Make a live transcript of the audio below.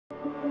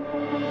Well,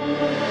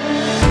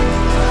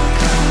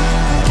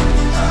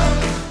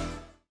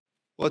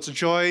 it's a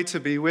joy to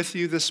be with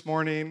you this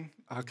morning.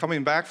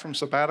 Coming back from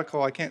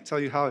sabbatical, I can't tell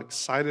you how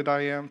excited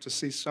I am to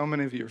see so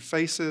many of your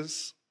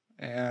faces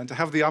and to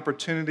have the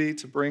opportunity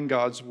to bring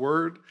God's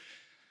word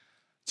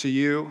to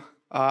you.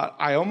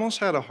 I almost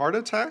had a heart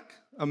attack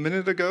a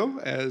minute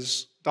ago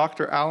as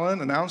Dr. Allen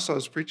announced I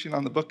was preaching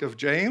on the book of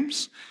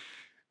James,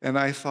 and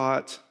I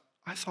thought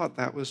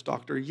that was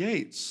Dr.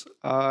 Yates.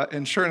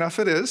 And sure enough,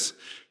 it is.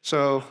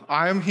 So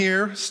I'm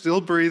here, still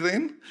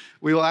breathing.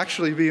 We will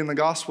actually be in the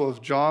Gospel of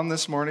John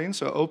this morning,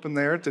 so open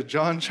there to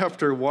John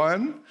chapter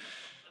 1,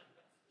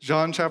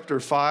 John chapter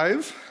 5.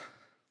 Of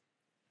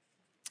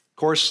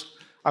course,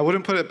 I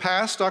wouldn't put it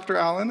past Dr.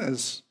 Allen,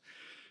 as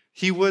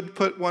he would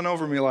put one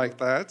over me like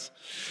that.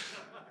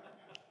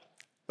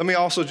 Let me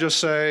also just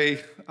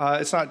say,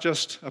 it's not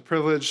just a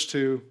privilege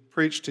to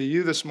preach to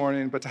you this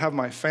morning, but to have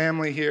my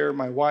family here,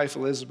 my wife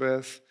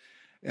Elizabeth,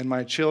 and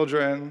my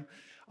children,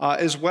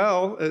 as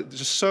well. It's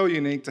just so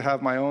unique to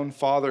have my own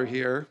father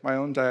here, my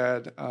own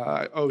dad.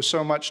 I owe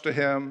so much to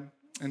him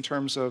in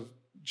terms of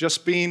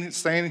just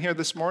staying here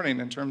this morning,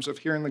 in terms of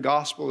hearing the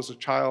gospel as a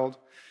child,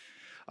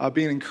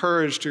 being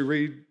encouraged to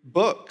read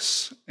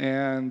books,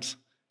 and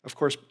of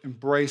course,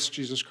 embrace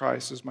Jesus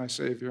Christ as my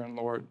Savior and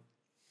Lord.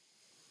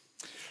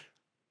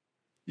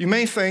 You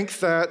may think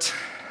that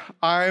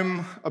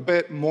I'm a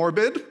bit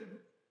morbid.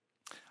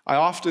 I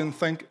often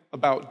think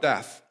about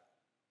death.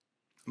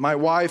 My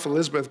wife,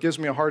 Elizabeth, gives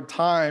me a hard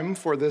time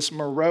for this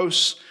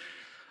morose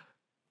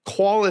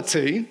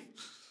quality,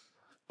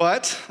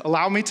 but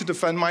allow me to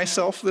defend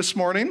myself this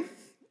morning.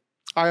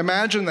 I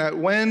imagine that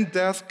when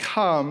death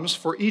comes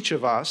for each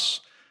of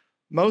us,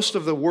 most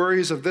of the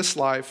worries of this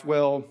life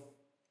will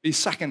be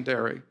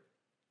secondary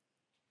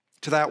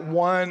to that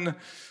one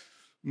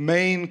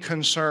main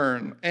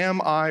concern: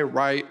 am I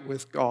right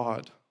with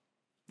God?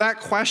 That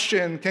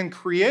question can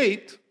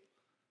create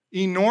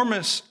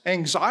enormous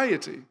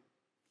anxiety.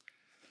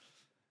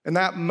 In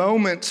that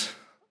moment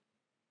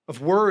of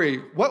worry,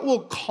 what will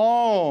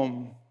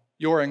calm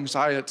your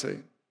anxiety?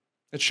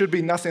 It should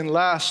be nothing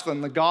less than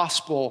the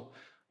gospel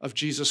of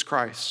Jesus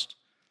Christ.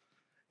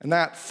 In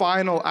that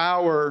final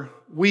hour,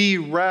 we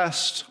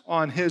rest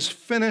on his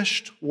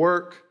finished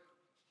work,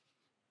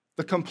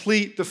 the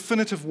complete,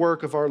 definitive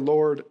work of our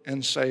Lord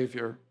and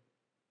Savior.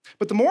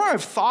 But the more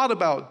I've thought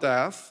about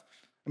death,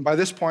 and by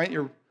this point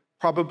you're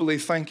probably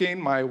thinking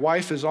my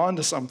wife is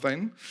onto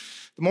something,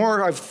 the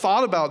more I've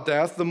thought about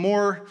death, the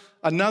more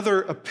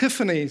another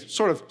epiphany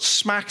sort of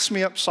smacks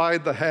me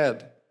upside the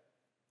head.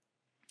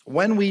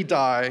 When we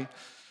die,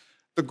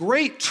 the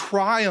great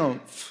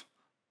triumph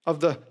of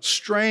the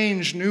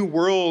strange new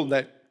world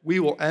that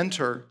we will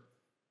enter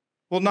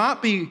will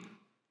not be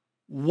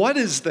what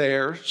is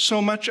there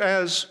so much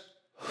as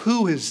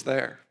who is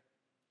there: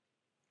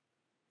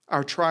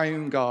 our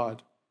triune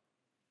God.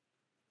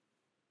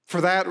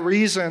 For that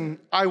reason,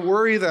 I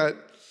worry that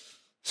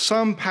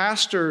some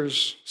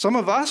pastors, some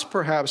of us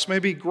perhaps, may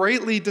be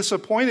greatly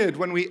disappointed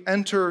when we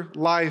enter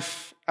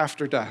life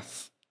after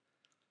death.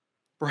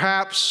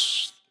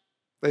 Perhaps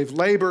they've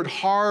labored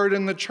hard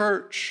in the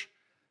church,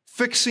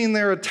 fixing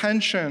their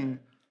attention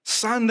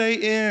Sunday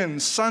in,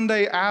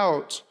 Sunday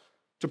out,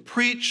 to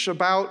preach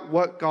about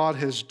what God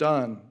has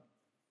done.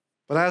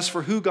 But as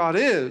for who God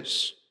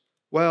is,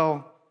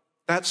 well,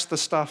 that's the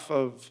stuff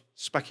of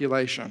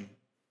speculation.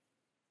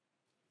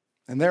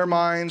 In their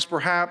minds,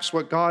 perhaps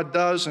what God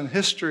does in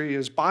history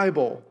is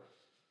Bible,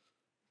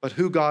 but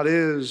who God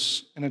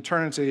is in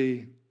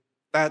eternity,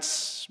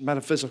 that's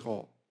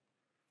metaphysical.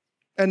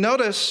 And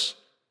notice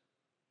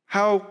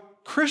how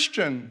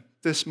Christian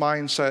this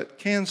mindset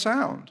can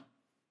sound.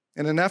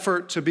 In an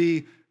effort to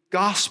be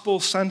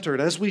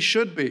gospel-centered, as we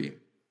should be,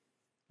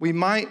 we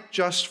might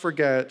just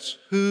forget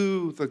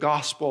who the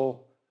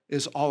gospel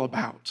is all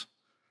about.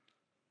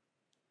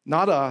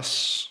 Not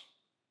us,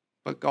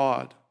 but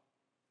God.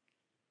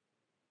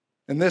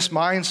 In this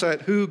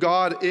mindset, who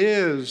God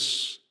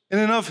is in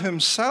and of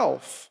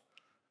himself,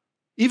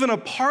 even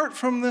apart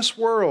from this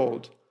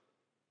world,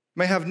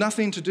 may have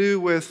nothing to do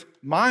with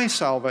my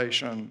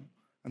salvation,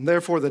 and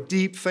therefore the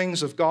deep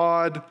things of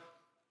God.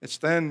 It's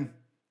then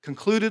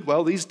concluded,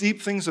 well, these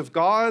deep things of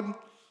God,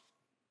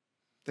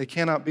 they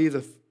cannot be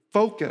the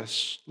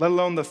focus, let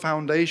alone the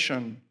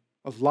foundation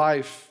of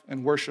life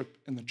and worship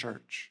in the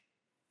church.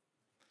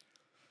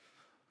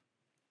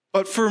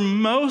 But for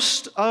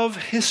most of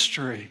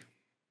history,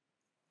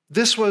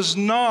 this was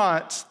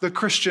not the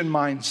Christian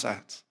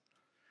mindset.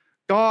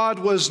 God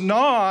was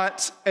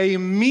not a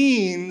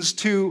means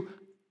to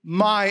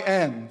my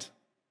end.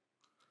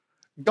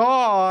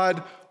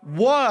 God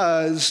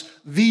was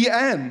the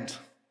end.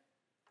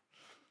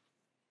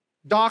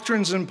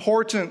 Doctrine's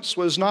importance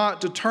was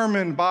not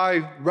determined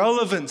by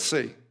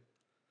relevancy,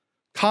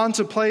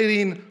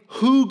 contemplating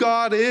who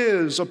God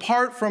is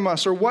apart from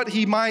us or what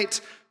he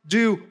might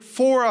do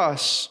for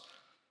us.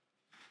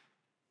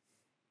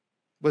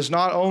 Was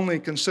not only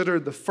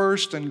considered the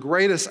first and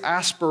greatest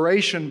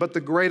aspiration, but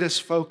the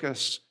greatest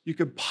focus you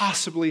could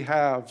possibly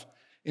have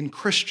in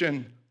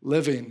Christian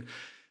living.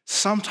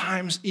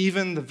 sometimes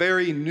even the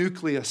very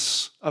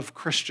nucleus of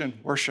Christian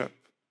worship.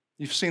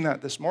 You've seen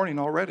that this morning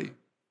already.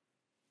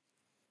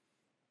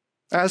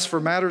 As for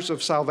matters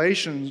of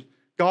salvation,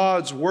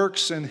 God's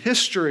works in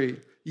history,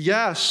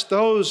 yes,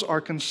 those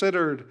are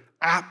considered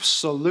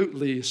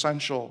absolutely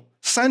essential,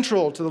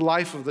 central to the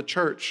life of the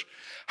church.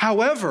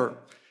 However,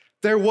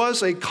 there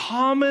was a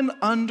common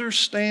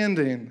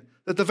understanding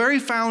that the very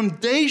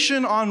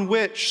foundation on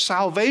which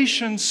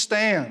salvation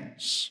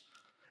stands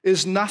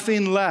is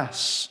nothing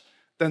less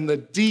than the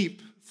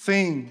deep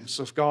things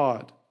of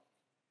God.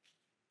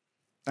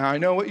 Now, I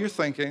know what you're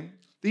thinking.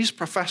 These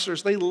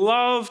professors, they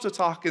love to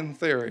talk in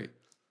theory.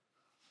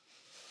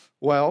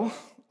 Well,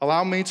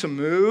 allow me to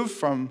move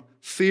from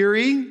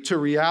theory to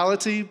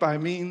reality by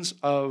means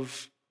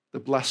of the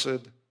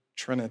Blessed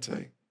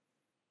Trinity.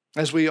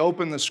 As we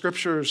open the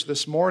scriptures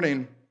this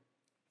morning,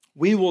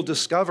 we will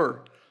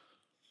discover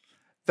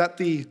that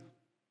the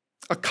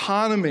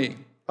economy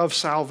of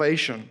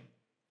salvation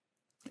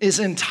is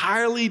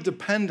entirely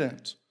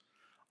dependent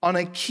on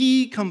a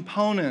key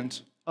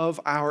component of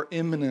our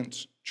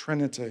immanent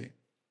Trinity.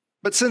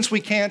 But since we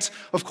can't,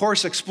 of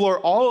course, explore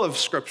all of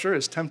Scripture,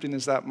 as tempting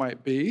as that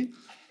might be,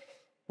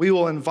 we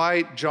will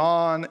invite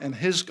John and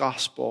his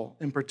gospel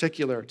in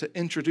particular to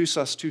introduce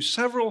us to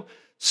several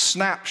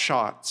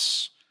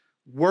snapshots,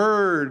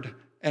 word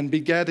and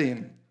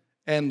begetting,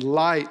 and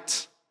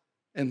light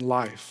and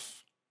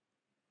life.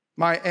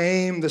 My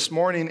aim this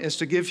morning is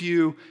to give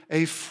you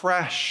a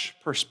fresh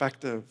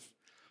perspective.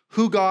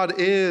 Who God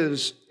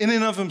is, in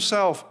and of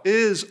himself,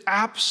 is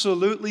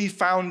absolutely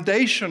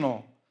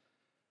foundational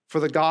for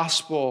the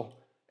gospel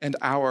and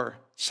our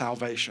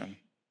salvation.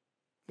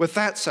 With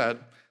that said,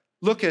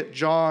 look at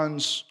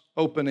John's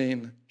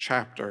opening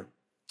chapter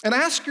and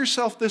ask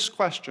yourself this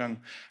question: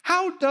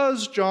 how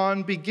does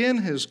John begin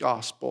his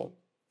gospel?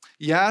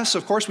 Yes,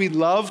 of course, we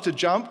love to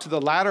jump to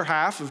the latter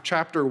half of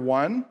chapter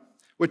 1,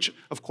 which,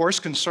 of course,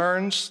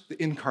 concerns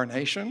the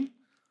incarnation.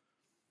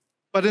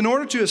 But in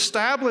order to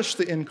establish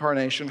the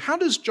incarnation, how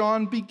does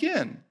John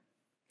begin?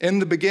 In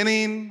the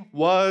beginning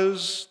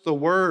was the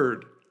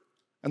Word,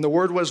 and the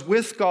Word was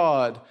with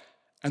God,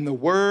 and the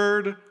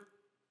Word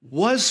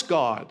was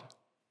God.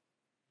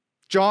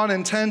 John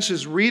intends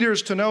his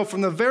readers to know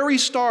from the very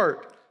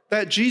start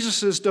that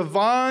Jesus'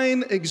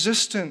 divine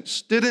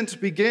existence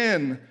didn't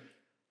begin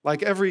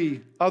like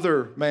every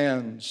other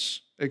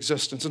man's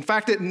existence. In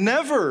fact, it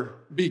never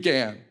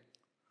began.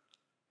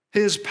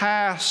 His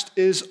past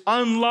is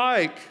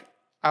unlike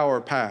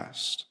our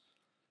past,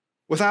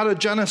 without a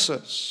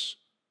genesis,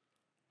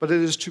 but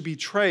it is to be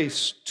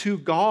traced to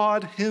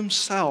God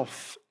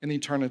himself in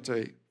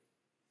eternity.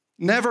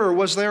 Never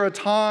was there a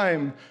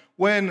time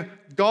when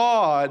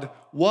God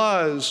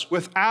was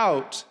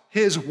without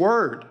his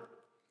word.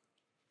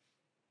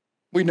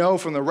 We know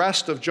from the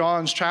rest of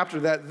John's chapter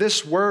that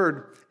this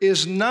word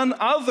is none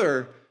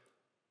other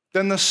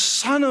than the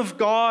Son of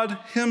God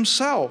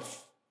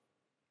himself.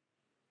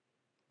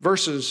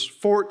 Verses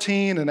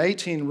 14 and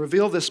 18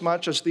 reveal this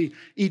much, as the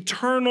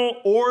eternal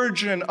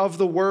origin of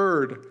the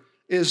Word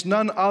is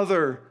none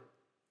other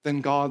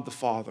than God the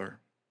Father.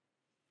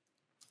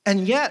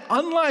 And yet,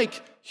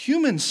 unlike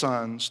human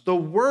sons, the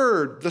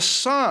Word, the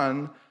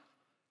Son,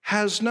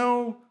 has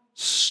no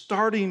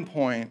starting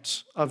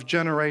point of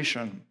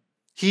generation.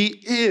 He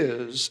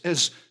is,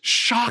 as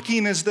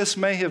shocking as this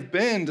may have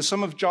been to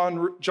some of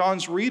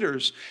John's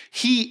readers,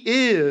 he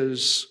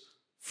is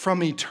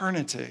from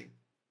eternity.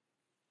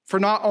 For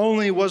not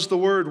only was the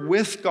Word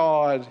with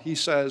God, he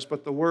says,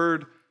 but the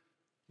Word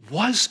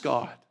was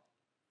God.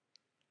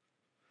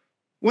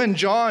 When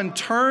John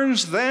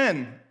turns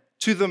then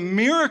to the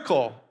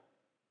miracle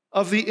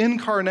of the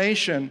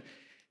incarnation,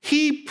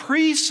 he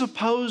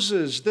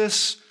presupposes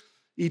this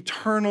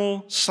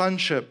eternal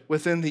sonship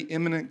within the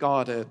immanent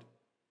Godhead.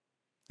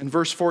 In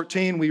verse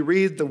 14, we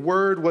read, "The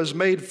Word was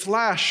made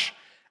flesh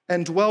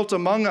and dwelt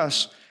among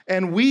us,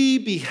 and we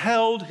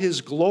beheld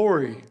his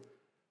glory,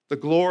 the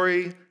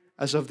glory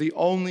as of the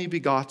only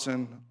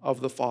begotten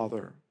of the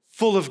Father,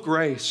 full of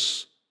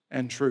grace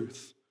and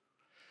truth."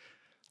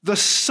 The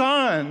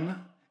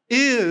Son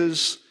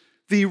is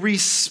the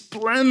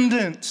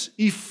resplendent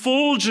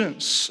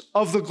effulgence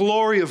of the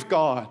glory of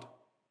God.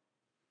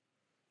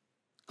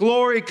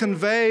 Glory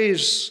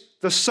conveys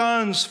the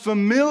Son's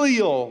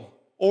familial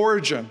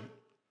origin.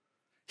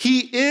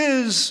 He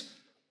is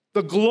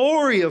the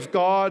glory of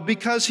God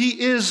because he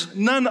is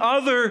none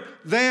other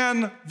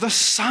than the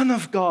Son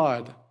of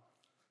God,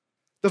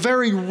 the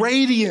very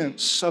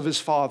radiance of his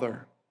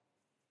Father.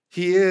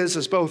 He is,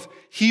 as both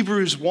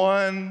Hebrews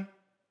 1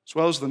 as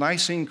well as the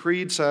Nicene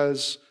Creed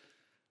says,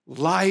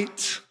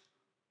 light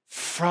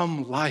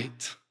from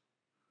light.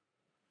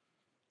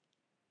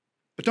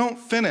 But don't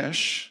fail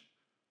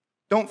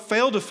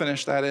to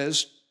finish, that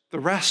is, the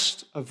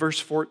rest of verse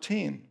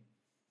 14.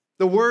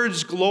 The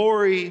Word's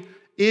glory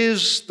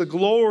is the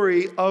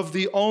glory of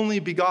the only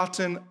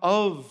begotten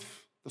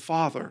of the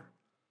Father.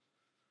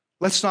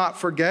 Let's not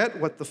forget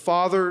what the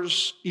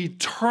Father's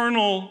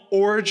eternal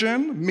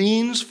origin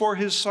means for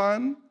his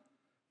Son,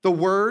 the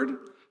Word.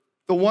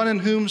 the one in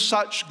whom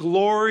such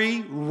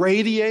glory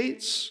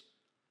radiates.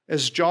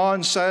 As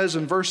John says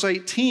in verse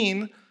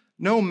 18,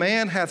 no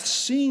man hath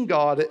seen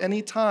God at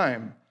any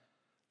time.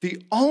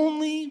 The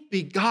only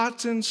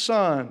begotten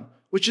Son,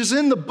 which is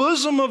in the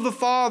bosom of the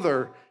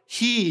Father,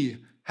 he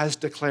has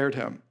declared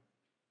him.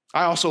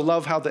 I also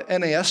love how the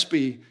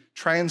NASB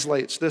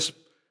translates this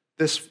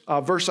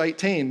verse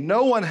 18.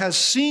 No one has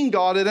seen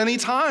God at any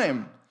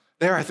time.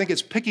 There, I think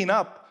it's picking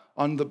up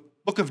on the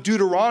book of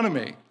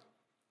Deuteronomy.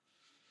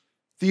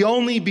 The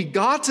only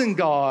begotten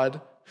God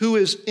who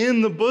is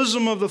in the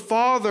bosom of the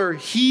Father,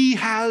 he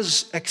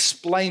has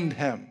explained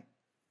him.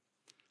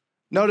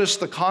 Notice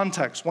the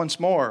context once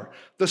more.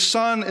 The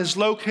Son is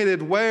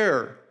located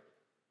where?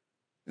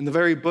 In the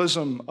very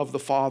bosom of the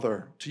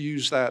Father, to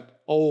use that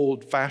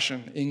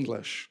old-fashioned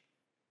English.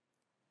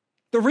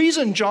 The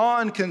reason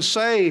John can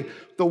say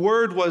the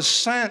Word was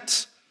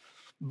sent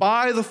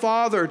by the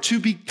Father to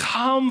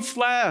become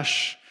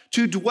flesh,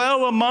 to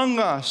dwell among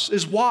us,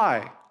 is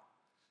why?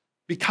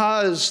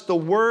 Because the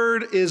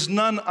Word is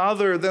none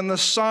other than the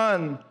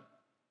Son,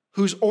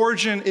 whose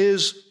origin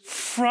is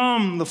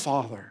from the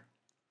Father.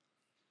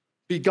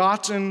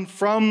 Begotten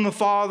from the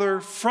Father,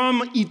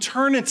 from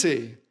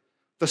eternity,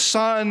 the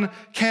Son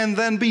can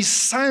then be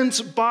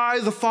sent by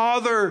the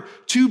Father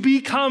to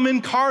become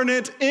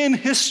incarnate in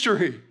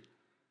history.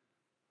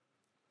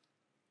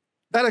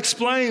 That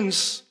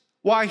explains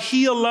why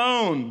he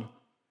alone,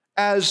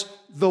 as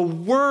the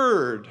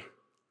Word,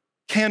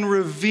 can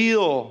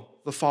reveal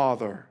the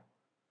Father.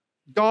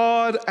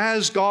 God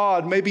as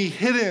God may be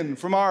hidden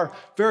from our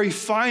very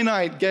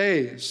finite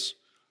gaze.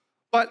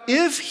 But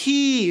if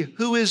he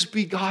who is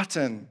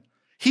begotten,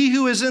 he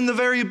who is in the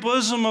very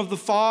bosom of the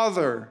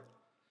Father,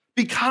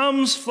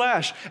 becomes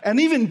flesh and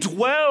even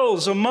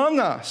dwells among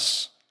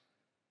us,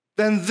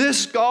 then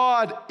this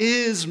God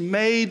is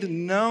made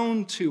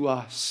known to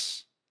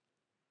us.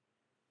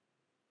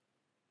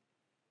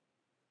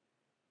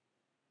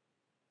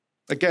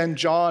 Again,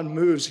 John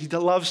moves. He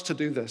loves to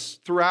do this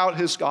throughout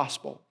his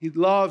gospel. He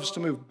loves to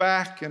move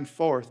back and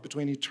forth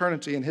between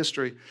eternity and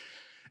history.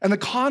 And the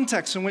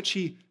context in which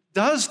he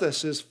does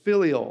this is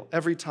filial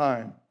every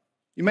time.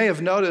 You may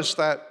have noticed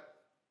that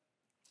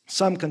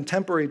some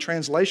contemporary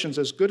translations,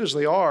 as good as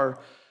they are,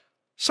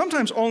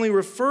 sometimes only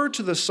refer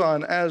to the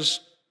Son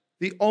as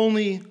the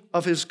only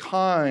of his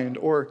kind,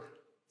 or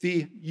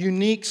the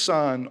unique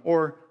Son,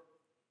 or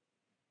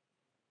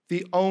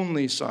the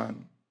only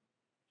Son.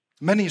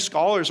 Many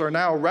scholars are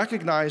now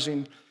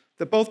recognizing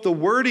that both the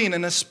wording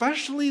and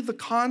especially the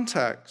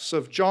context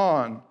of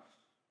John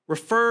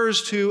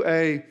refers to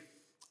a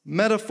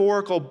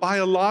metaphorical,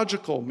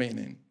 biological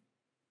meaning.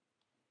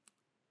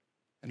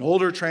 In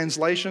older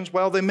translations,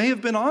 well, they may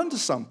have been onto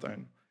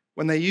something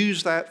when they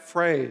use that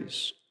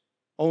phrase,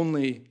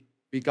 only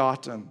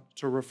begotten,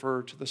 to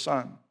refer to the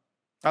Son.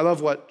 I love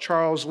what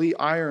Charles Lee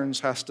Irons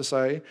has to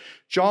say.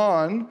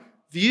 John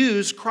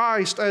views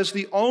Christ as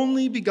the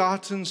only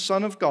begotten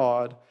Son of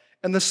God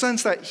in the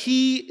sense that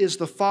he is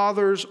the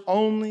Father's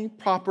only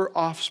proper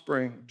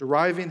offspring,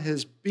 deriving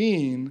his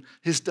being,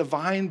 his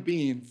divine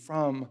being,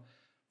 from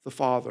the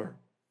Father.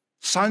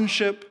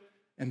 Sonship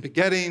and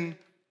begetting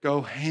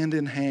go hand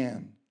in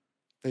hand.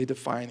 They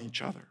define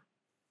each other.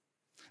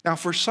 Now,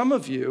 for some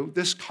of you,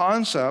 this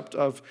concept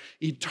of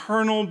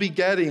eternal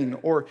begetting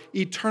or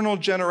eternal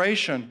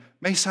generation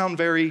may sound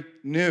very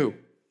new.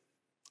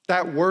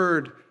 That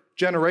word,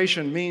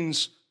 generation,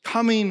 means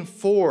coming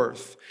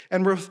forth.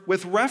 And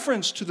with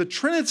reference to the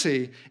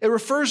Trinity, it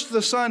refers to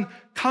the Son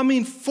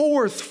coming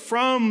forth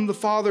from the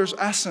Father's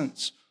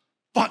essence,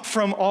 but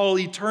from all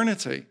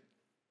eternity.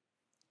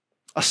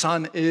 A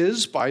son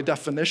is, by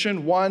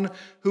definition, one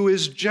who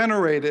is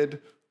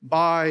generated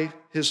by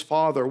his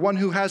Father, one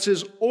who has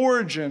his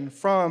origin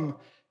from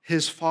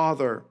his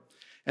Father.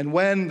 And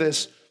when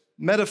this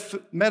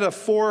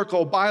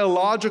metaphorical,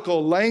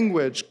 biological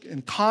language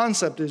and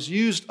concept is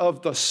used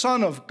of the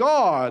Son of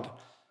God,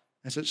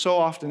 as it so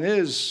often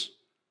is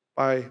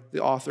by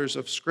the authors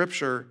of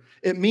Scripture,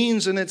 it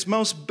means in its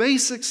most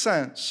basic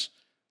sense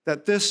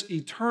that this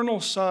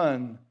eternal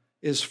Son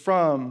is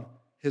from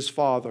his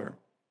Father.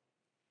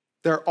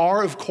 There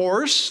are, of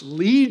course,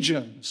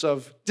 legions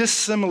of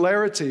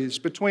dissimilarities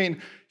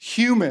between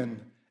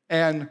human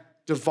and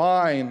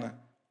divine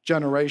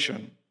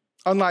generation.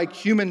 Unlike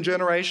human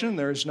generation,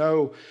 there is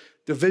no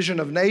division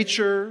of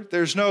nature,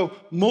 there's no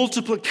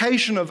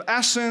multiplication of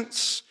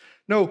essence,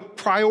 no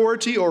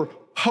priority or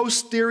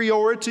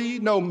posteriority,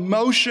 no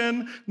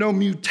motion, no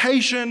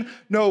mutation,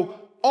 no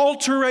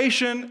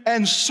alteration,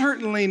 and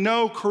certainly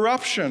no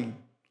corruption.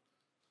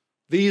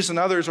 These and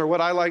others are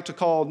what I like to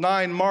call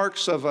 9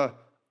 marks of an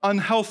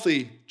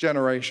unhealthy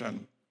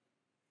generation.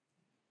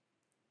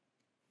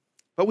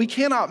 But we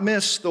cannot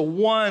miss the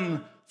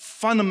one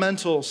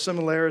fundamental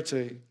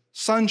similarity.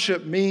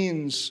 Sonship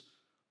means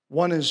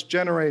one is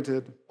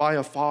generated by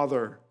a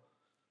father.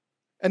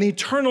 An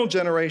eternal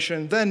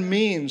generation then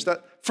means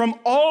that from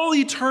all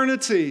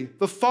eternity,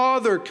 the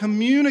Father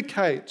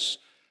communicates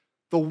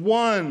the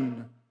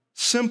one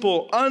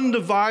simple,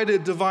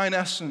 undivided divine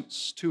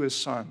essence to his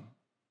Son.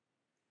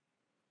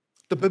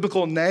 The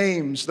biblical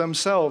names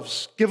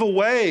themselves give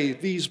away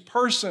these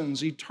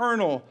persons'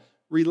 eternal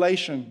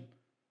relation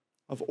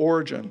of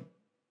origin.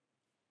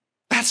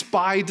 That's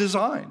by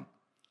design.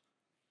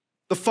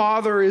 The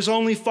Father is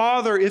only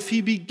Father if he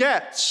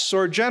begets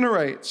or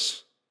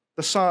generates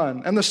the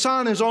Son. And the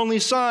Son is only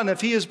Son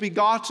if he is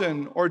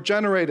begotten or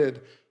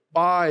generated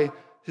by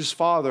his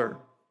Father.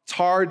 It's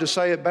hard to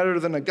say it better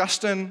than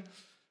Augustine.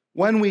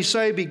 When we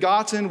say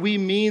begotten, we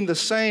mean the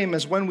same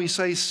as when we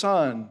say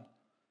son.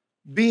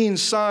 Being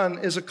son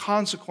is a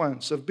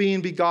consequence of being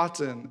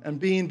begotten,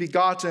 and being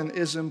begotten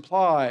is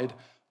implied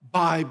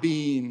by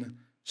being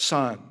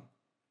son.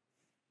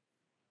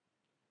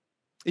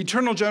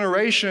 Eternal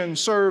generation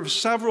serves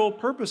several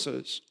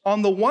purposes.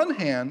 On the one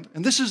hand,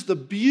 and this is the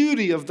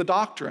beauty of the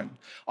doctrine,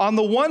 on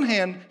the one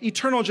hand,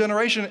 eternal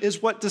generation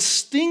is what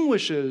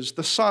distinguishes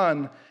the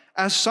Son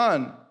as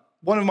Son.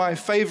 One of my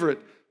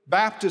favorite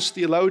Baptist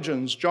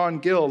theologians, John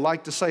Gill,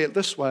 liked to say it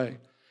this way: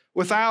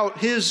 without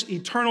his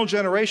eternal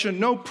generation,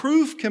 no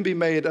proof can be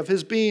made of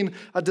his being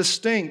a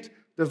distinct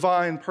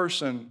divine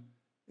person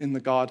in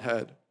the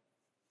Godhead.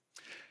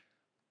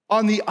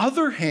 On the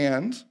other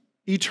hand,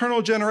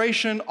 eternal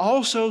generation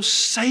also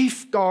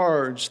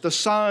safeguards the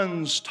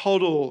Son's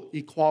total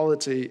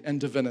equality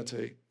and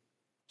divinity.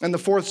 In the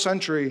 4th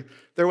century,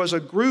 there was a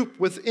group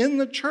within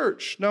the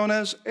church known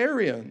as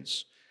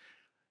Arians.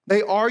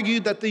 They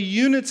argued that the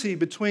unity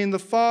between the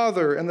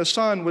Father and the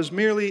Son was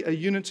merely a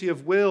unity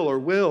of will or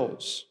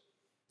wills.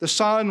 The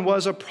Son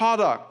was a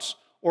product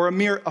or a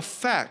mere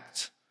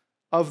effect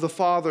of the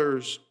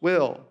Father's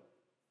will.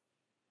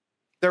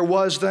 There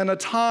was then a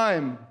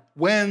time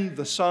when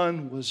the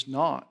Son was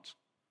not.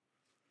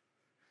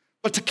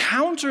 But to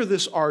counter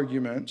this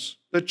argument,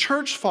 the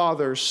church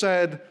fathers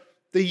said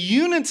the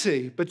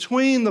unity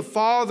between the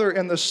Father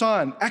and the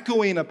Son,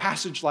 echoing a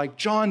passage like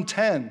John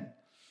 10,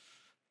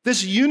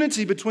 this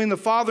unity between the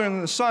Father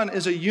and the Son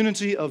is a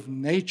unity of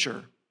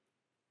nature.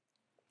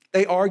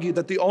 They argued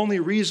that the only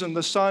reason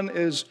the Son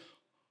is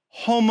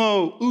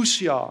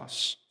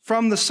homoousios,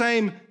 from the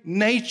same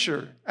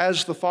nature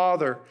as the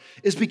Father,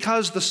 is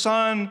because the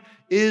Son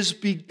is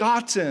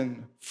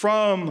begotten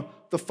from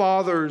the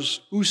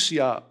Father's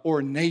ousia,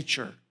 or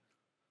nature,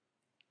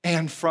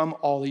 and from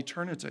all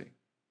eternity.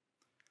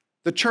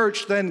 The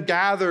church then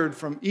gathered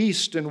from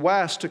east and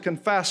west to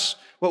confess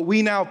what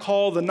we now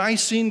call the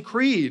Nicene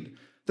Creed,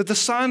 that the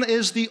Son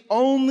is the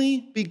only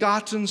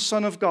begotten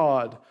Son of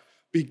God,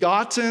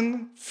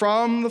 begotten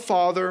from the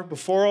Father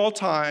before all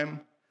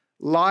time,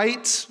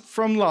 light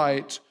from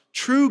light,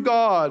 true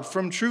God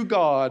from true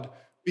God,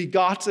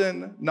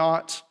 begotten,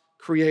 not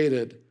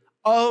created,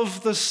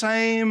 of the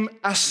same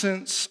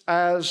essence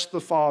as the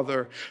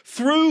Father,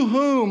 through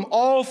whom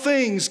all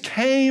things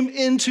came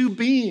into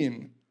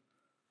being.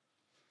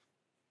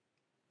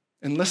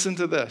 And listen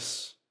to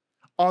this.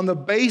 On the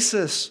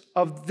basis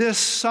of this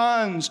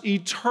Son's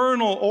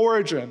eternal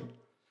origin,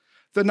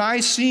 the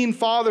Nicene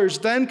Fathers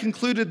then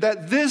concluded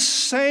that this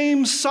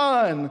same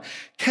Son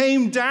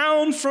came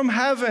down from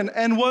heaven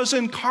and was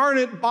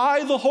incarnate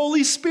by the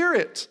Holy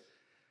Spirit.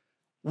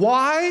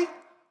 Why?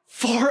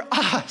 For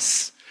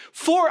us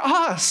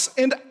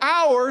and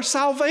our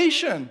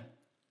salvation.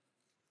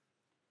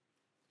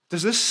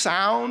 Does this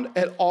sound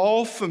at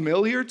all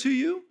familiar to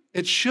you?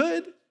 It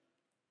should.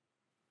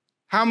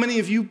 How many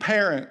of you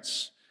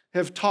parents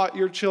have taught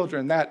your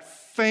children that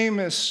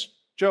famous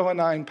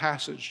Johannine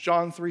passage,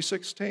 John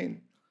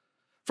 3:16?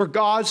 For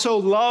God so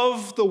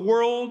loved the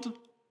world,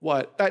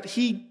 what? That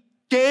he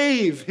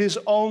gave his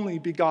only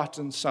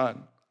begotten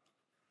Son.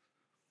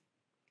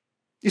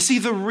 You see,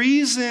 the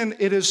reason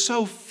it is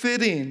so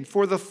fitting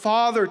for the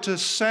Father to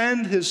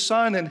send his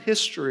Son in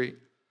history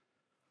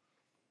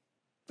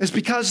is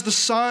because the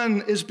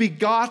Son is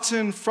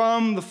begotten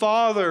from the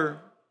Father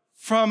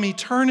from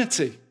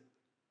eternity.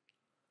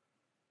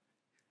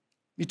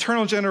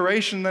 Eternal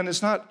generation then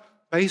is not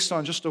based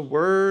on just a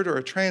word or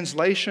a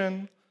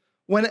translation.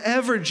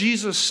 Whenever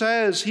Jesus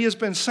says he has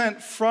been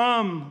sent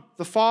from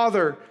the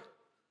Father,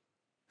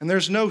 and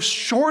there's no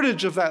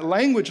shortage of that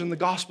language in the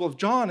Gospel of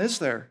John, is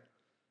there?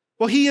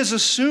 Well, he is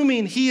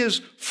assuming he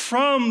is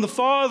from the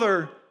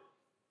Father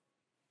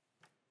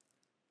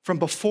from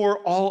before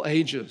all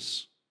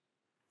ages.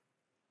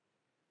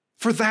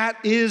 For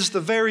that is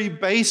the very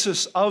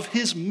basis of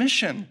his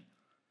mission.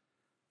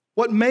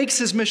 What makes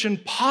his mission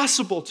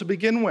possible to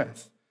begin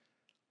with.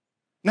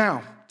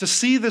 Now, to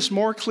see this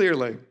more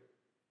clearly,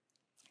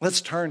 let's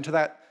turn to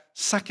that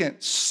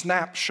second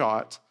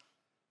snapshot,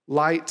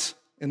 light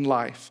in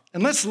life.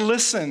 And let's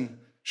listen,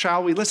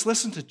 shall we? Let's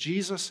listen to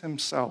Jesus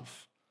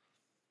himself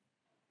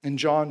in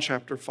John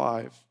chapter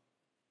 5.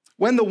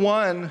 When the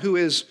one who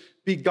is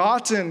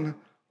begotten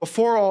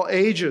before all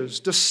ages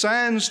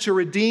descends to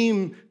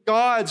redeem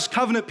God's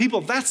covenant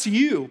people, that's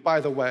you, by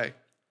the way.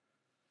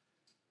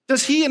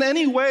 Does he in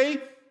any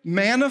way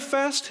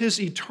manifest his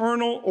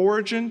eternal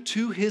origin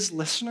to his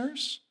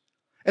listeners?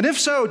 And if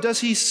so,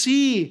 does he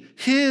see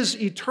his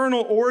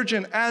eternal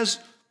origin as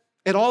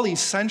at all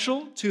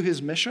essential to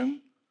his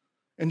mission?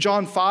 In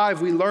John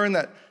 5, we learn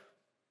that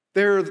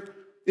there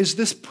is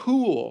this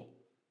pool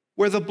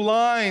where the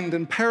blind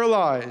and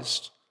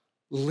paralyzed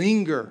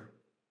linger.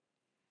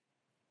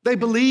 They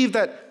believe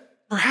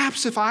that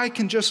perhaps if I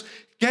can just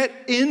get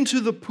into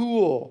the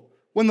pool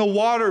when the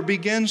water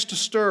begins to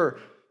stir,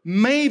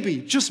 maybe,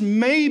 just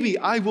maybe,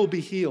 I will be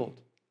healed.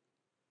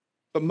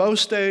 But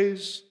most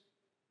days,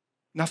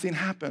 nothing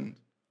happened.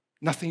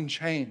 Nothing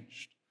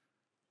changed.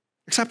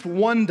 Except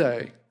one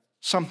day,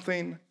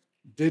 something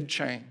did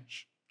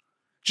change.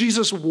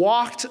 Jesus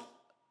walked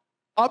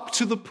up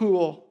to the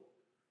pool,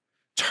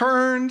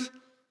 turned,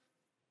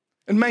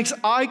 and makes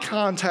eye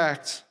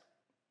contact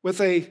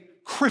with a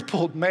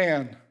crippled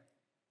man.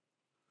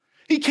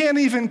 He can't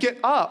even get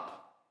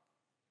up.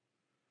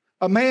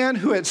 A man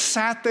who had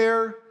sat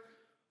there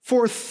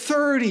for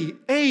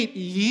 38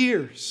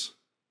 years.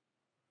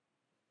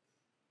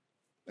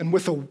 And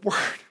with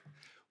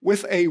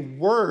a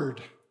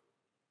word,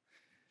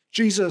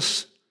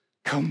 Jesus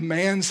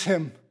commands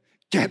him,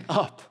 get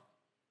up.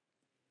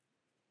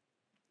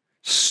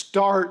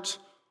 Start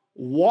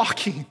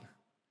walking.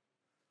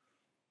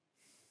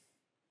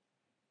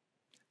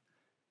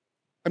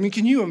 I mean,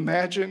 can you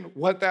imagine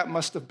what that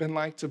must have been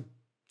like to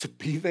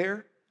be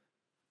there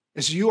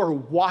as you are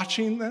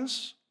watching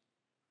this?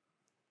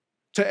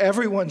 To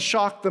everyone's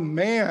shock, the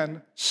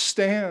man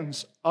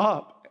stands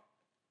up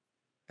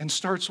and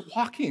starts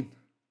walking.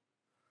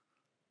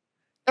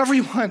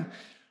 Everyone,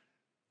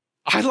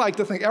 I like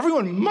to think,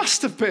 everyone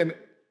must have been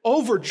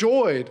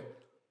overjoyed.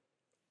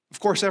 Of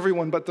course,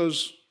 everyone but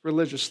those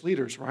religious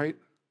leaders, right?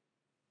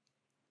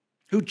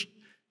 Who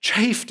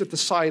chafed at the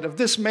sight of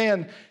this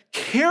man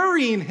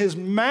carrying his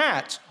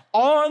mat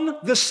on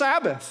the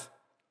Sabbath.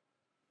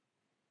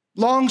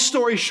 Long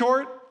story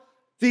short,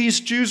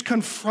 these Jews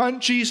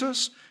confront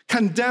Jesus,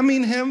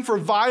 condemning him for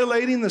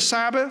violating the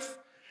Sabbath,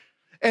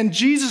 and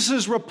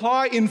Jesus'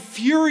 reply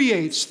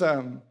infuriates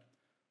them.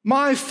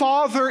 My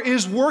Father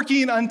is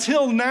working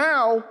until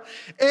now,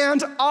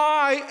 and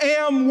I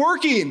am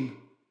working.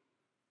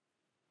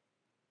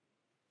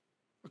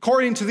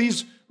 According to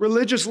these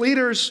religious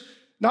leaders,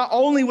 not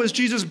only was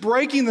Jesus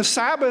breaking the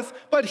Sabbath,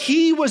 but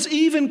he was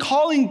even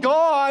calling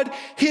God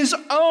his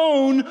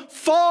own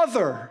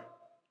Father,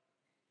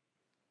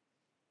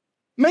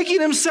 making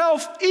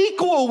himself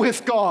equal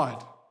with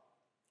God.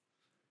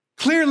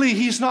 Clearly,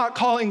 he's not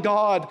calling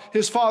God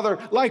his Father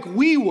like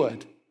we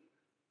would.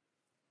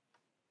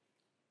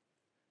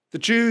 The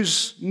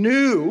Jews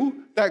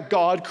knew that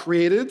God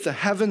created the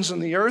heavens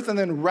and the earth and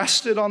then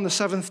rested on the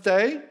seventh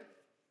day.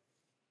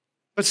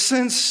 But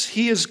since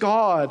he is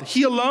God,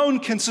 he alone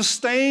can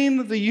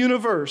sustain the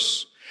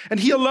universe, and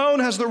he alone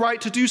has the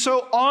right to do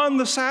so on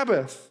the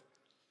Sabbath.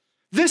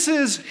 This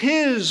is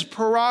his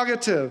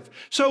prerogative.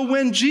 So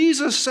when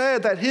Jesus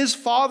said that his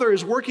Father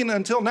is working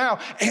until now,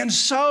 and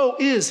so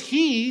is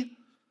he,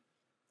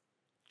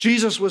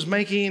 Jesus was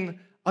making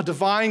a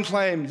divine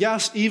claim,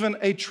 yes, even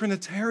a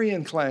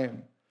Trinitarian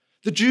claim.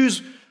 The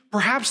Jews,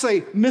 perhaps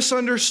they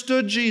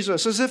misunderstood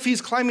Jesus as if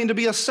he's claiming to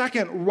be a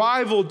second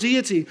rival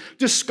deity,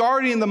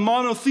 discarding the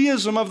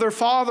monotheism of their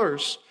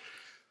fathers.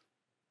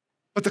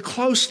 But the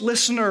close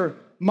listener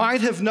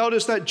might have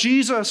noticed that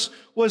Jesus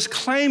was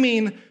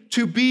claiming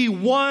to be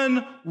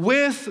one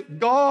with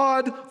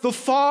God the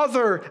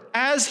Father,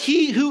 as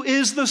he who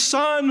is the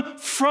Son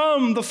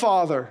from the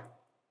Father.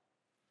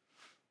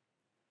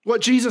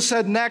 What Jesus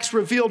said next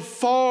revealed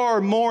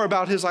far more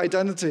about his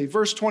identity.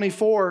 Verse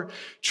 24,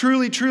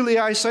 truly, truly,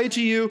 I say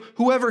to you,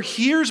 whoever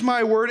hears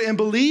my word and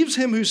believes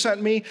him who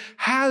sent me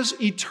has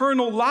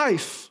eternal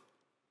life.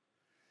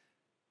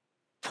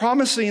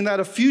 Promising that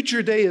a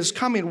future day is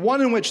coming, one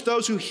in which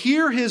those who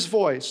hear his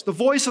voice, the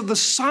voice of the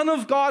Son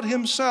of God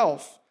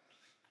himself,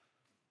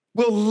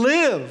 will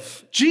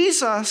live.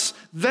 Jesus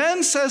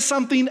then says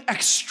something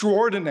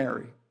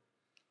extraordinary.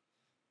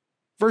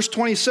 Verse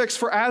 26,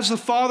 for as the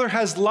Father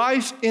has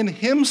life in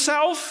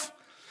himself,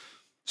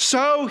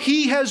 so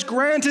he has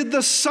granted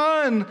the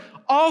Son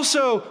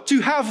also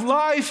to have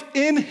life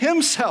in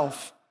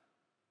himself.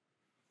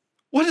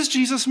 What does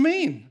Jesus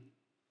mean?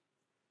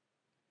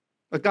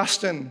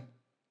 Augustine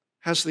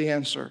has the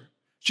answer.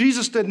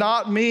 Jesus did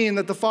not mean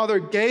that the Father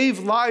gave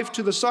life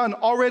to the Son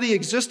already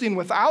existing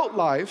without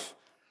life,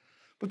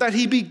 but that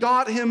he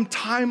begot him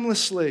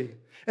timelessly,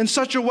 in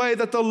such a way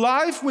that the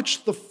life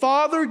which the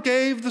Father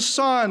gave the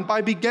Son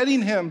by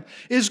begetting him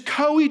is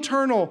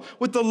co-eternal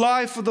with the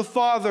life of the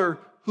Father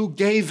who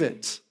gave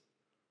it.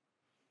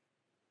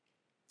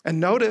 And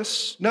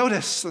notice,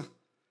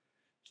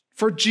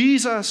 for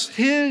Jesus,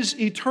 his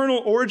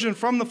eternal origin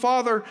from the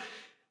Father,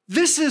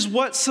 this is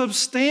what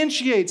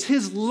substantiates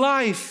his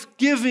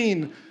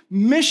life-giving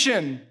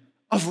mission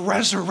of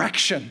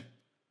resurrection.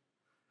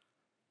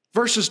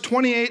 Verses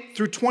 28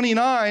 through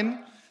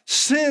 29,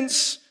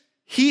 since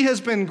he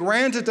has been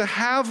granted to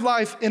have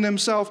life in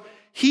himself,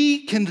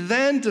 he can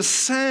then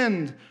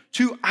descend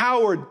to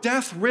our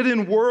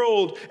death-ridden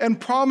world and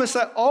promise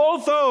that all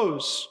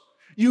those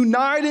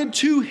united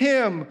to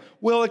him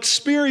will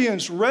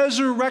experience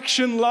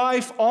resurrection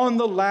life on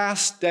the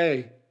last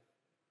day.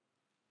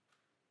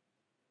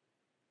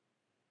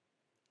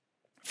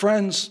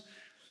 Friends,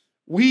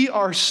 we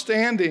are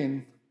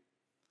standing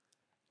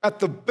at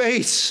the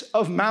base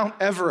of Mount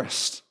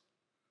Everest.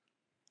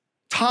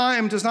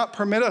 Time does not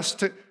permit us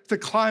to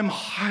climb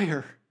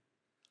higher.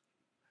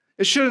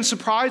 It shouldn't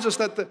surprise us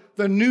that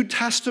the New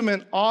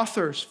Testament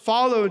authors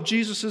followed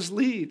Jesus'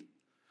 lead.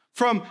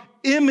 From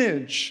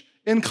image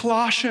in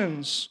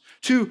Colossians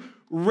to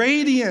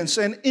radiance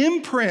and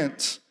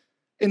imprint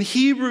in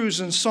Hebrews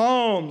and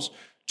Psalms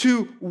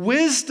to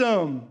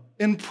wisdom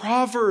in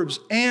Proverbs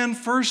and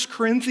 1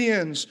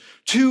 Corinthians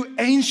to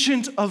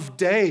Ancient of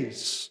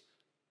Days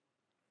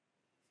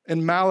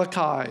in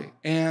Malachi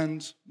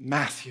and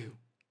Matthew.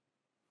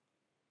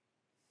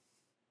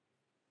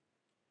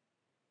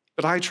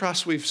 But I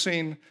trust we've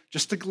seen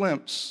just a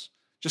glimpse,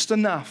 just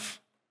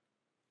enough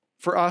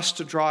for us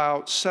to draw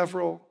out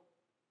several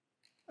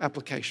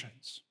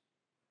applications.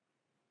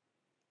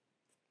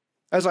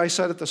 As I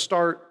said at the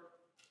start,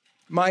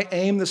 my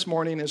aim this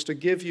morning is to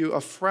give you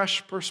a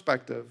fresh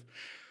perspective.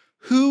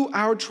 Who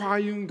our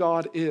triune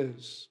God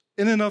is,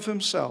 in and of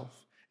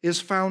himself,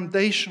 is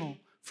foundational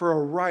for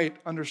a right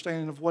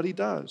understanding of what he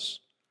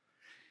does.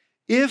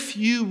 If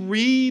you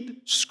read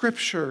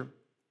Scripture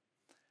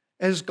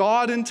as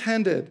God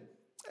intended,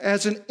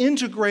 as an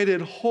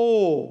integrated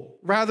whole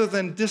rather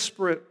than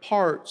disparate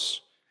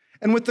parts,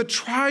 and with the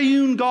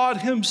triune God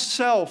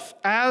himself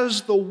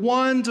as the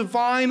one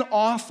divine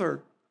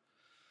author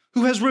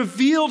who has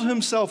revealed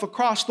himself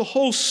across the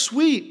whole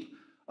sweep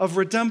of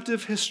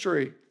redemptive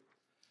history,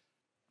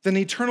 then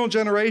eternal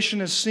generation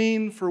is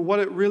seen for what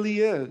it really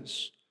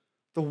is,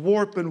 the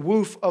warp and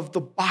woof of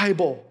the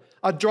Bible,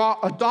 a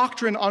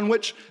doctrine on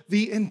which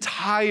the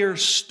entire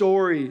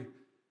story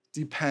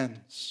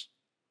depends.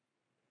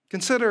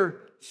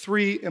 Consider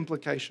three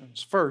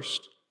implications.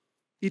 First,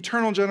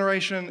 eternal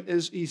generation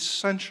is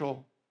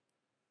essential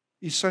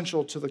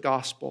to the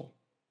gospel.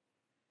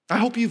 I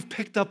hope you've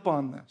picked up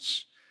on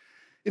this.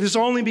 It is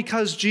only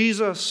because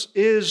Jesus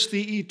is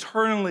the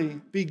eternally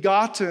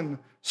begotten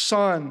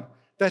Son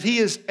that he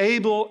is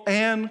able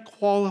and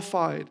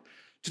qualified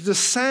to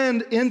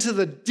descend into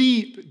the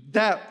deep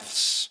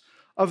depths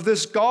of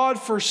this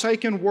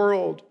God-forsaken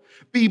world,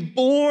 be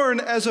born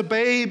as a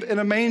babe in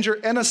a manger,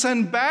 and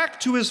ascend back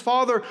to his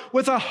Father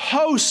with a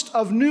host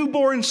of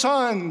newborn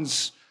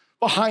sons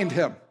behind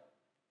him.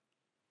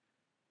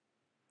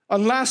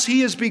 Unless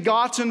he is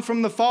begotten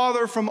from the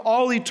Father from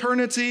all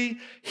eternity,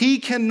 he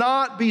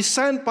cannot be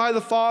sent by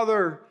the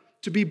Father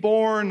to be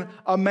born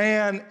a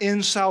man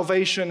in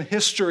salvation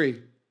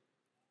history.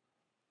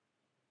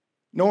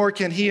 Nor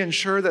can he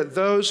ensure that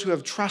those who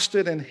have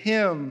trusted in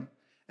him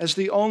as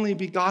the only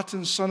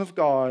begotten Son of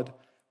God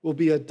will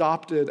be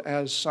adopted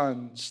as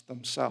sons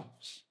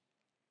themselves.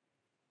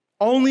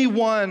 Only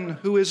one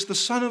who is the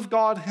Son of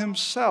God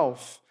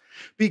himself,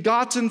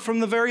 begotten from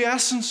the very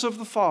essence of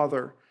the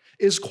Father,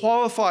 is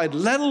qualified,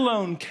 let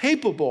alone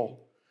capable,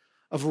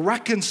 of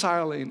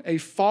reconciling a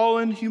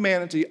fallen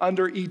humanity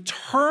under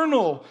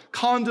eternal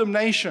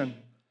condemnation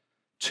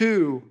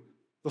to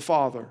the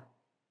Father.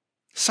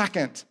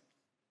 Second,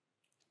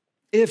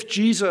 if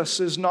Jesus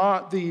is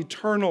not the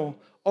eternal,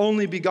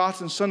 only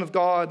begotten Son of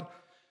God,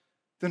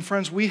 then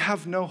friends, we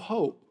have no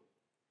hope,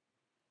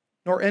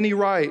 nor any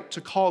right to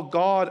call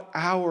God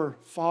our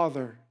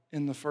Father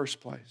in the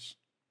first place.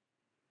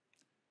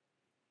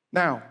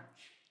 Now,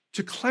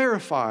 to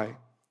clarify,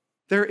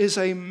 there is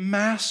a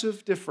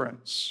massive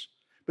difference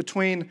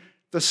between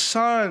the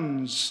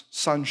Son's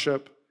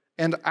sonship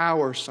and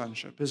our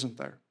sonship, isn't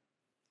there?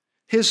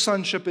 His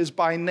sonship is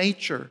by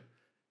nature,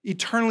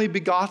 eternally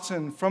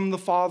begotten from the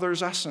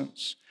Father's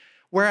essence,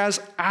 whereas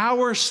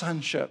our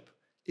sonship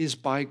is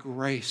by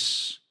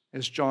grace,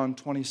 as John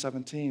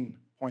 20:17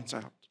 points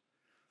out.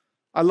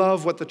 I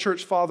love what the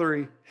church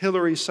father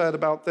Hilary said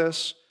about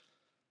this.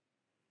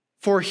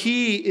 For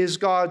he is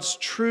God's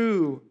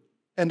true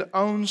and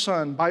own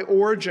Son by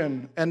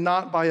origin and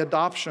not by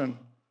adoption,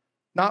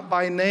 not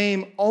by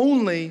name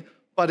only,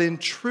 but in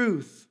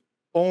truth,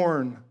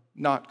 born,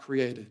 not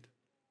created.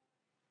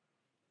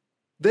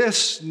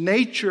 This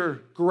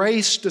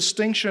nature-grace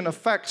distinction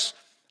affects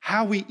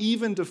how we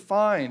even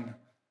define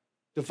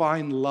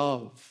divine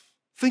love.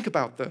 Think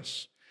about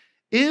this.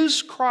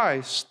 Is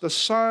Christ the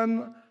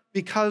Son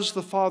because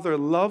the Father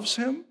loves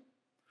him?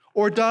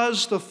 Or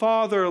does the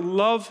Father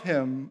love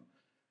him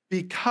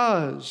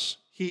because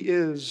he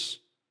is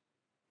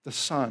the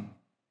Son?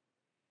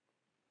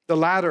 The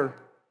latter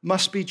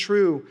must be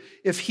true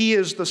if he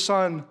is the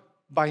Son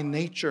by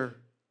nature,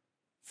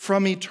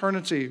 from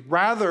eternity,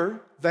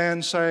 rather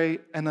than, say,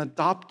 an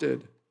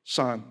adopted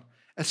son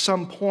at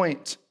some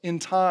point in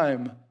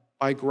time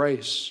by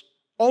grace,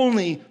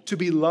 only to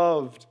be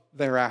loved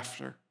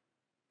thereafter.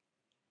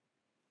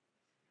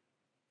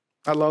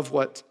 I love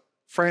what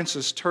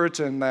Francis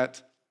Turretin,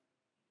 that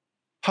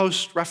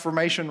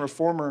post-Reformation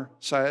reformer,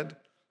 said.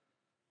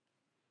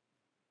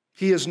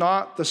 He is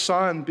not the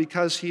Son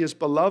because he is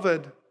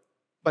beloved,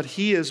 but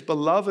he is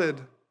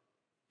beloved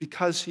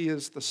because he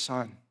is the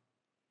Son.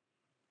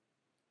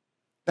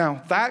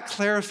 Now, that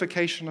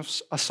clarification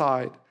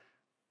aside,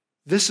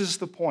 this is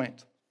the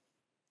point.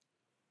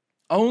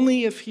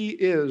 Only if he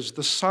is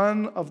the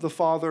Son of the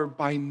Father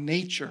by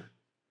nature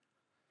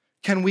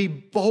can we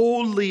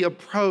boldly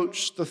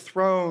approach the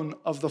throne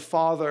of the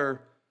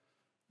Father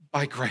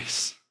by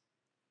grace.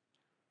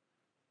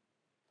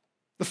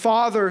 The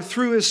Father,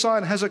 through his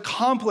Son, has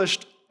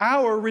accomplished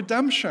our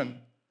redemption.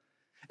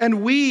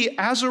 And we,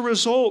 as a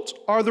result,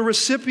 are the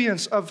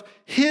recipients of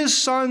his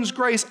Son's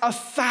grace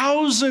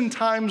 1,000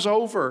 times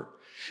over.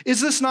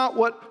 Is this not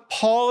what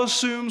Paul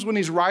assumes when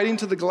he's writing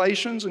to the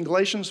Galatians in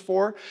Galatians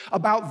 4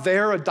 about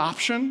their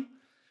adoption?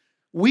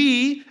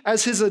 We,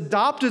 as his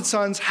adopted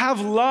sons,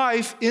 have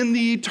life in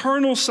the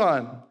eternal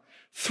Son.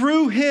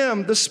 Through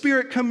him, the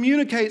Spirit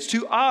communicates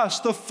to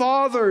us the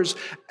Father's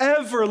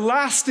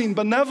everlasting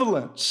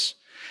benevolence.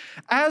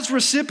 As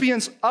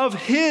recipients of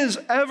his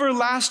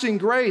everlasting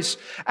grace,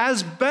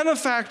 as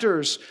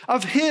benefactors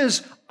of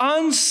his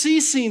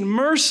unceasing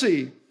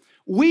mercy,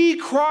 we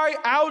cry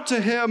out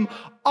to him,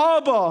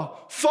 Abba,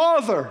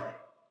 Father,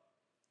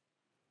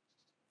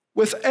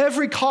 with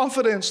every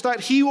confidence that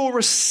he will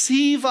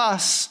receive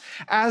us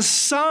as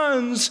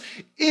sons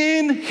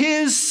in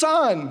his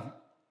Son.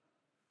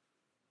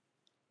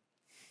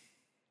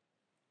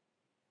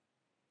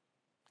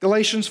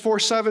 Galatians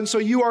 4:7, so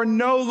you are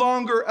no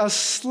longer a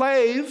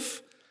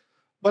slave,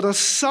 but a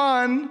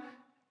son,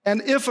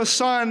 and if a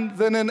son,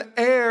 then an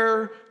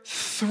heir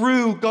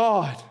through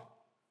God.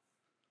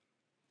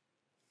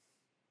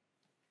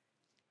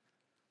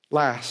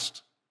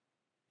 Last,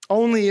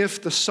 only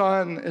if the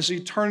Son is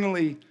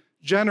eternally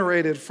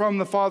generated from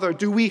the Father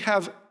do we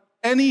have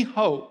any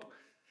hope.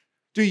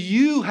 Do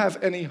you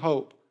have any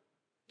hope?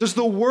 Does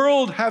the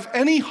world have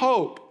any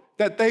hope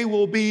that they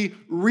will be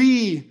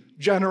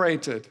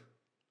regenerated?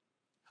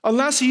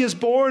 Unless he is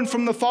born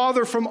from the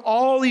Father from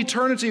all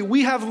eternity,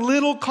 we have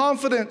little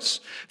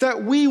confidence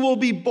that we will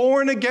be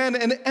born again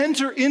and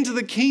enter into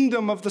the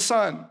kingdom of the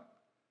Son.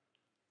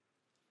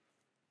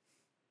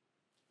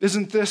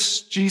 Isn't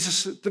this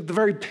Jesus, the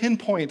very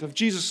pinpoint of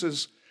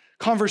Jesus'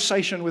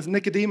 conversation with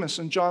Nicodemus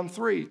in John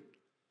 3?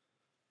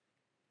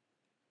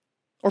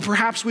 Or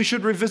perhaps we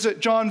should revisit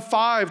John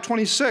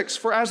 5:26.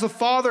 For as the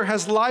Father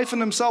has life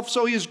in himself,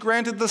 so he has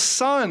granted the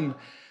Son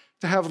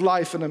to have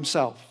life in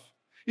himself.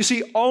 You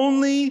see,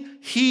 only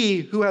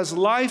he who has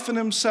life in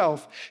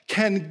himself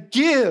can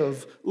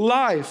give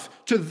life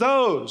to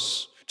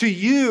those, to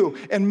you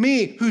and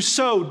me, who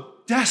so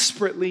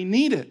desperately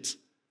need it.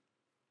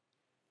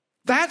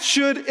 That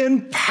should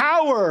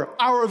empower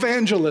our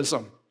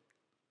evangelism.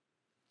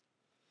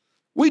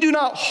 We do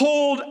not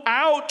hold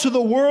out to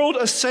the world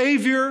a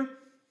Savior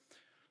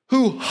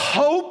who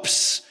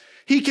hopes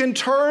he can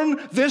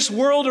turn this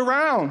world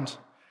around.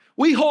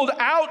 We hold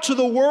out to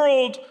the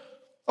world,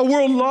 a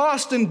world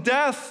lost in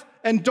death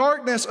and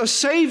darkness, a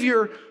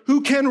Savior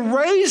who can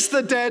raise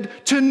the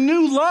dead to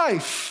new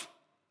life.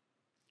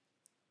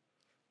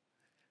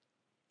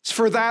 It's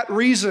for that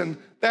reason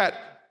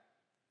that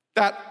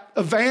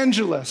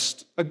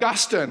evangelist,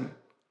 Augustine,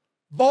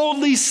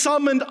 boldly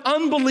summoned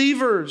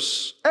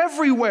unbelievers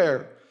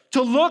everywhere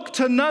to look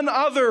to none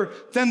other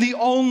than the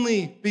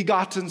only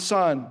begotten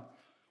Son.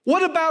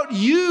 What about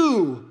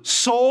you,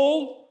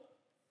 soul?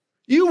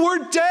 You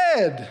were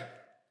dead.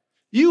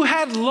 You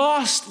had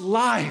lost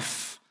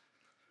life.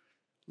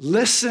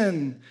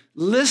 Listen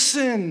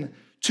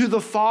to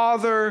the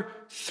Father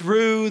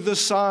through the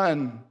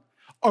Son.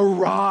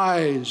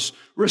 Arise,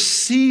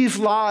 receive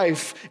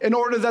life, in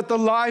order that the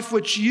life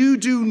which you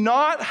do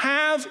not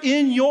have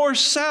in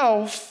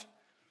yourself,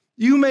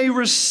 you may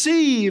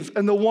receive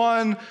in the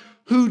one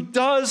who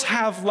does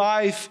have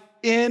life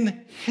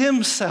in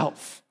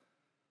himself.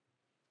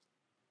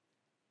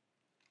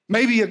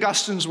 Maybe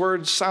Augustine's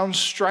words sound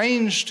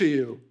strange to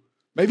you.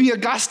 Maybe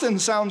Augustine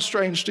sounds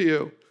strange to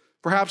you.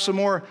 Perhaps a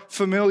more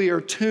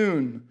familiar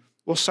tune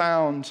will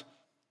sound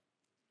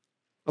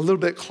a little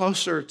bit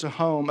closer to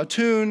home. A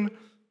tune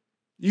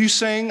you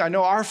sing, I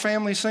know our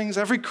family sings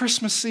every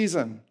Christmas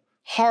season.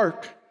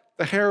 Hark,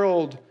 the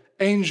herald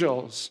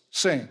angels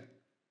sing.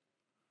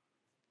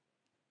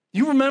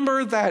 You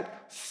remember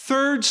that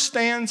third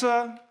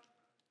stanza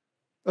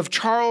of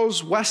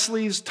Charles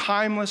Wesley's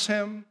timeless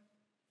hymn?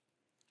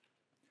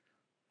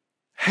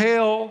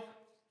 Hail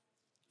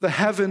the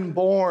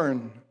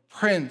heaven-born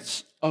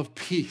Prince of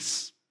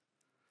Peace.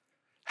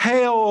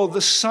 Hail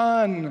the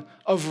Son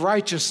of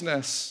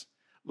Righteousness.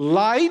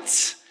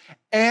 Light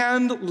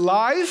and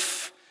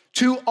life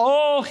to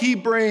all he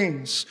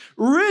brings.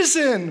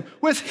 Risen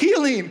with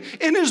healing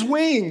in his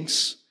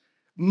wings.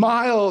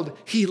 Mild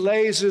he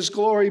lays his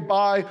glory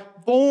by.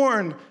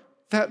 Born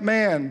that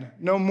man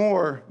no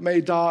more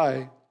may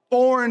die.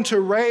 Born to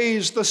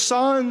raise the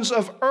sons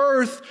of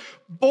earth.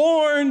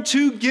 Born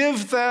to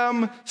give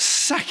them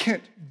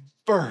second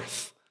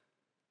birth.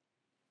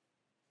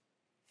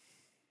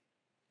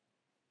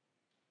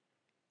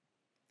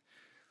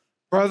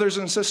 Brothers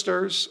and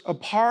sisters,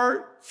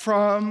 apart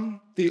from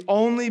the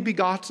only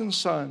begotten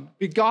Son,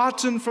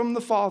 begotten from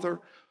the Father,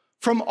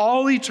 from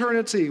all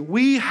eternity,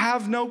 we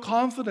have no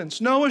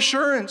confidence, no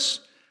assurance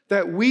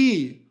that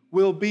we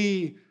will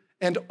be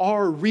and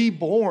are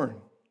reborn.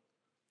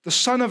 The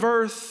Son of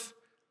Earth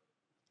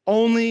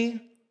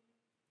only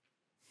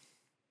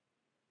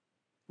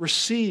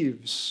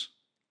receives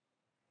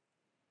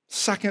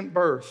second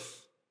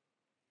birth,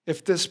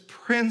 if this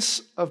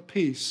Prince of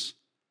Peace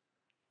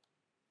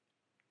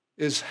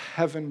is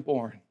heaven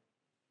born.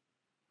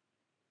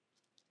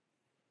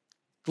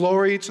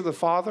 Glory to the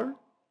Father,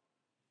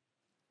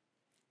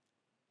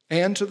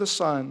 and to the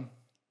Son,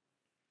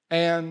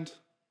 and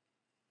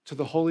to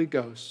the Holy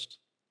Ghost,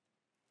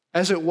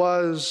 as it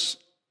was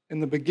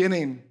in the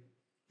beginning,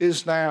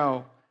 is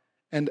now,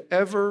 and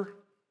ever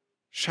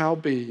shall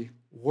be,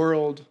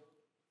 world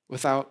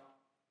without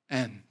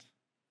end.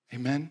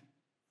 Amen.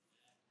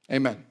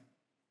 Amen.